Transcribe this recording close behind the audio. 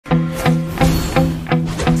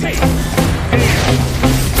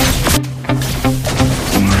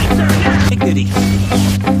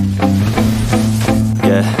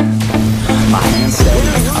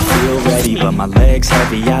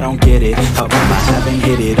maybe I don't get it. How come I haven't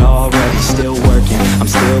hit it already? Still working, I'm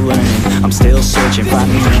still learning, I'm still searching.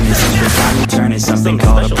 Find me in it, something finally turning, something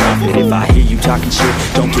called a profit. If I hear you talking shit,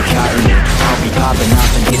 don't get caught in it. I'll be popping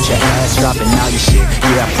off and hit your ass, dropping all your shit.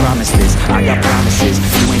 Yeah, I promise this, I got promises.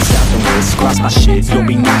 You ain't stopping this, cross my shit, you'll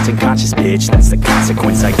be knocked unconscious, bitch. That's the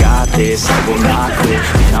consequence, I got this, I will not quit.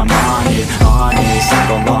 And I'm on it, honest, I'm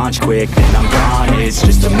gon' launch quick, then I'm gone. It's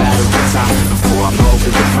just a matter of time before I'm over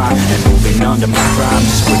the prime and moving under my prime.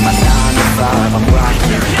 Just with my 9 to 5, I'm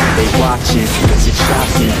rocking, they watching, cause it's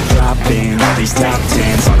shocking. Dropping all these top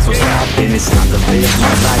 10 songs, so stopping. It's time to live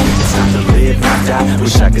my life, it's time to live, not die.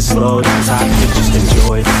 Wish I could slow down time and just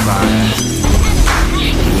enjoy the fire.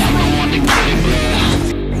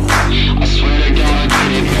 I swear to God I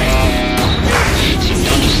get it, bro. So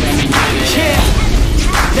don't just let me get it. Yeah,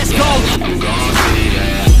 let's go. I'm gonna get it,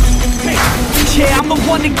 yeah, I'm the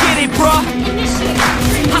one to get it, bro.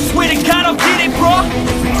 I swear to God I'll get it, bro.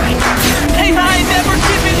 Hey, I ain't never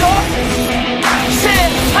giving up. Said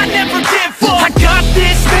I never give up. I got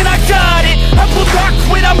this, man, I got it. I will not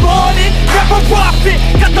quit, I'm on it. Never rock it.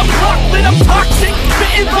 Got the block lit, I'm toxic.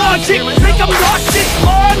 Spitting logic, think I'm nauseous.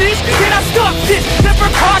 Honest, and I stopped it. Never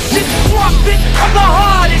cautious, drop it. I'm the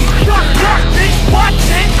hardest. Knock, knock, bitch, watch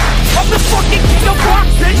it. I'm the fucking king of rock,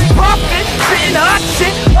 bitch. Profit, spitting hot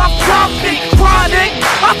shit. I'm profit, chronic.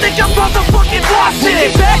 I think I'm motherfucking lost it.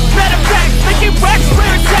 Taking back, matter of fact, making racks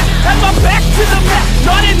where it's at. Have my back to the mat,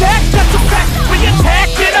 not an act, that's a fact. We attack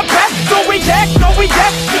in a back, don't react, don't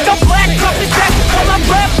react. Think I'm black, up his back. All I'm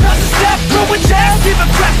rap, not a step, throwing jazz, give a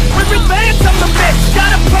crap. We're advanced, I'm the man.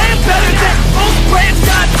 Got a plan better than most brands.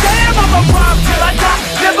 Goddamn, I'm a rhyme till I die.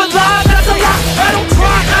 Never lie, that's a lie. I don't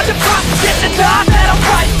try, not to try. Get the die that I'm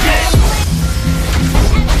right, yeah.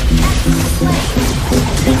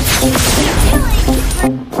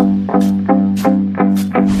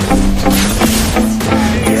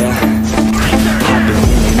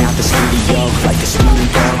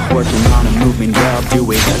 Working on a movement, yeah, I'll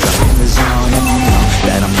do it cause I'm in the zone. And you know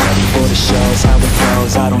that I'm ready for the shows. How it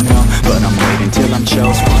goes, I don't know, but I'm waiting till I'm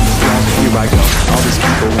chose. Wanna go, here I go. All these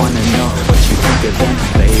people wanna know what you think of them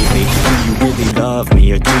lately. Do you really love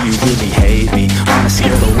me or do you really hate me? On a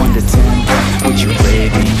scale of 1 to 10, what would you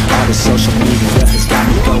rate me? All the social media has got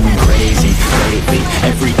me going crazy lately.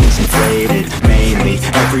 Everything's inflated, mainly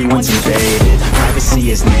everyone's invaded.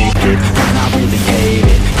 Privacy is naked, and I really hate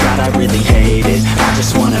it. God, I really hate it. I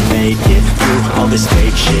just wanna make it through all this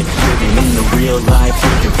fake shit. Living in the real life,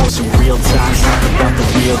 looking for some real time. Talk about the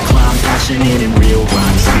real climb, passionate in real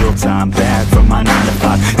rhymes. Real time, back from my 9 to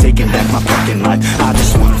 5, taking back my fucking life. I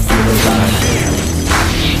just wanna feel alive.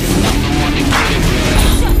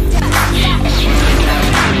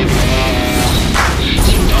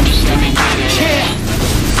 Yeah,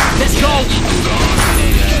 let's go.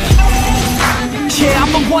 Yeah,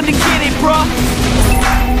 I'm the one to get it, bro.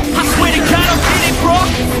 I swear to God I'll get it, bro.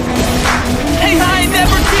 Hey, I ain't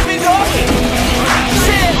never giving up.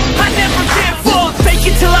 Said I never give up. Fake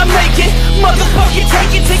it till I make it. Motherfucking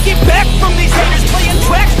take it back from these haters. Playing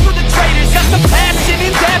tracks for the traitors. Got the passion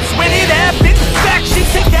and that's when it happens. Factions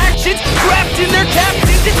take actions, drafting their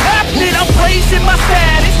captains. It's happening, I'm blazing my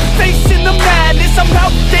status. Facing the madness, I'm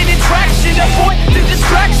out gaining traction. Avoid the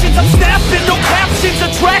distractions, I'm snapping. No captions,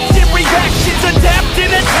 attracting reactions.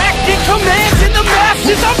 Adapting, attacking, commanding the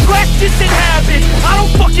masses. I'm practicing habits, I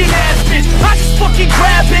don't fucking ask bitch. I just fucking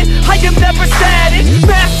grab it, I am never static.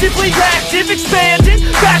 Massively active, expanding,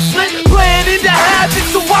 backslid, planning to have it.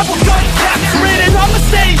 So I will go capture it and I'ma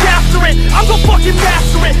stay after it. I'm gonna fucking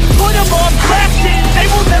master it, put them on blasting. They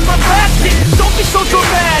will never last it, don't be so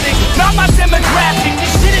dramatic. Not my demographic,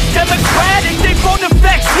 this shit is democratic. They phone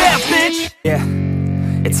effects, yeah bitch.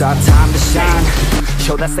 Yeah, it's our time to shine.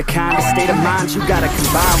 Yo, that's the kind of state of mind you gotta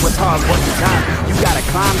combine with hard work and time. You gotta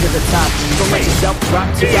climb to the top. Don't let yourself drop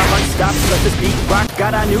till your heart stops. Let this beat rock.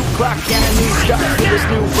 Got a new clock and a new start to this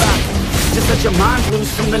new rock. Just let your mind loose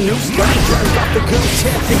from the new stuff. Turned off the goose,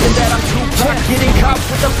 thinking that I'm too hot. Getting caught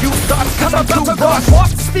with a few thoughts, cause I'm too lost. Off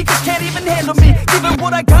the speakers can't even handle me. Given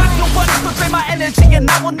what I got, nobody's gonna drain my energy. And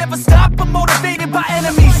I will never stop, I'm motivated by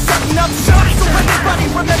enemies. Setting up shop so everybody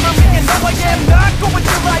remember me. And now I am not going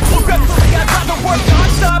through life regretfully. I'd rather work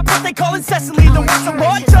non-stop, what they call incessantly. The work some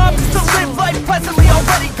hard job is to live life pleasantly.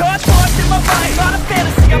 Already got thoughts in my mind, not a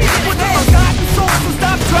fantasy. I'm with the forgotten souls who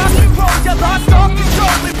stop, drop, and roll. You lost all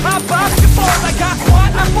control and pop off. I got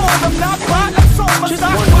what I'm on, I'm not bought, I'm sold. My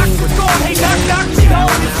stock box is gone, hey knock knock, she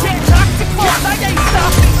hold this shit toxic floors. I ain't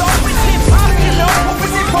stopping, always hip hop, you know. What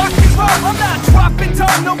was it, rock and roll? I'm not dropping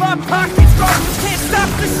tone, no my pocket's strong. You can't stop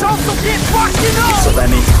the show, so get rockin' up. So let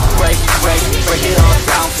me break it all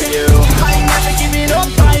down for you. I ain't never giving up,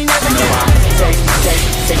 I ain't never No, giving up.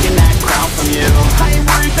 I'm taking that crown from you. I ain't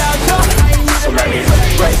worried about you, I ain't So never let me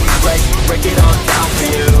break. break it all down for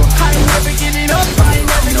you. I ain't never giving up, I ain't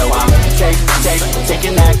never No, giving I'm up.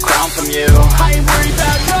 taking that crown from you. I ain't worried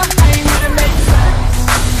about you, I ain't gonna make sense.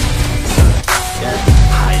 Yeah.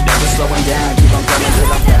 I ain't never slowing down, keep on going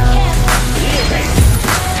till I'm down.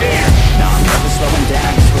 No, I'm never slowing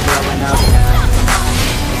down, 'cause we're blowing up now.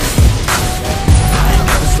 I ain't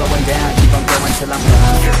never slowing down, keep on going till I'm down.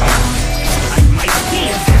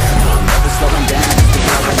 No, I'm never slowing down, 'cause we're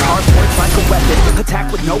blowing up. Hard words like a weapon, attack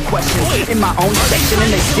with no questions. In my own section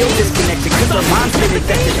and they still disconnected, cause their minds been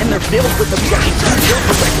infected and they're filled with objections. Filled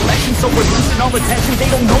with recollection, so we're losing all attention. They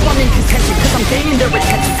don't know I'm in contention, cause I'm gaining their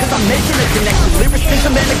attention. Cause I'm making a connection,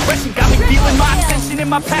 lyricism and aggression got me feeling my ascension. In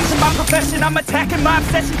my passion, my profession, I'm attacking my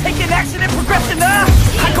obsession. Taking action and progression,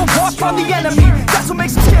 I go walk on the enemy, that's what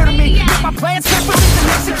makes them scared of me. Make my plans carefully and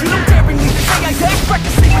execute them daringly. Say I act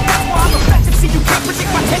recklessly, but that's why I'm effective. See, you can't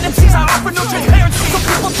predict my tendencies, I offer no transparency. Some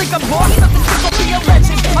people think I'm lost, nothing think I'll be a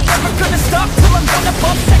legend. I'm never gonna stop till I'm done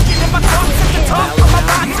above second. And my thoughts at the top, but my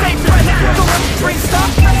mind stay fresh. Don't let the dream stop,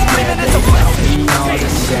 living is a blessing. We all the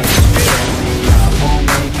same, maybe I won't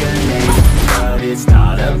make a name, but it's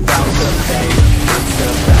not about the fame, it's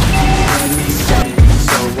about keeping me sane.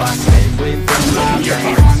 So I stay within my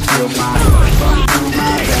lane, feel my blood run through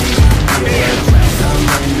my veins. Yeah,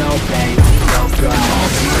 adrenaline, no pain, welcome all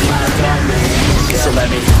to my domain. So let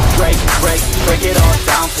me break it all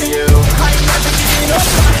down for you. I ain't never giving up,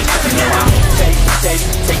 I ain't never No, giving I'm up.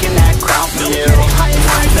 taking that crown from you. I ain't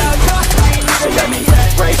worried about you, I ain't So never let me giving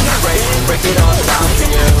up. break it all down for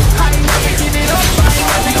you. I ain't never giving up, I ain't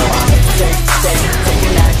never No, giving I'm up.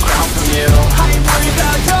 taking that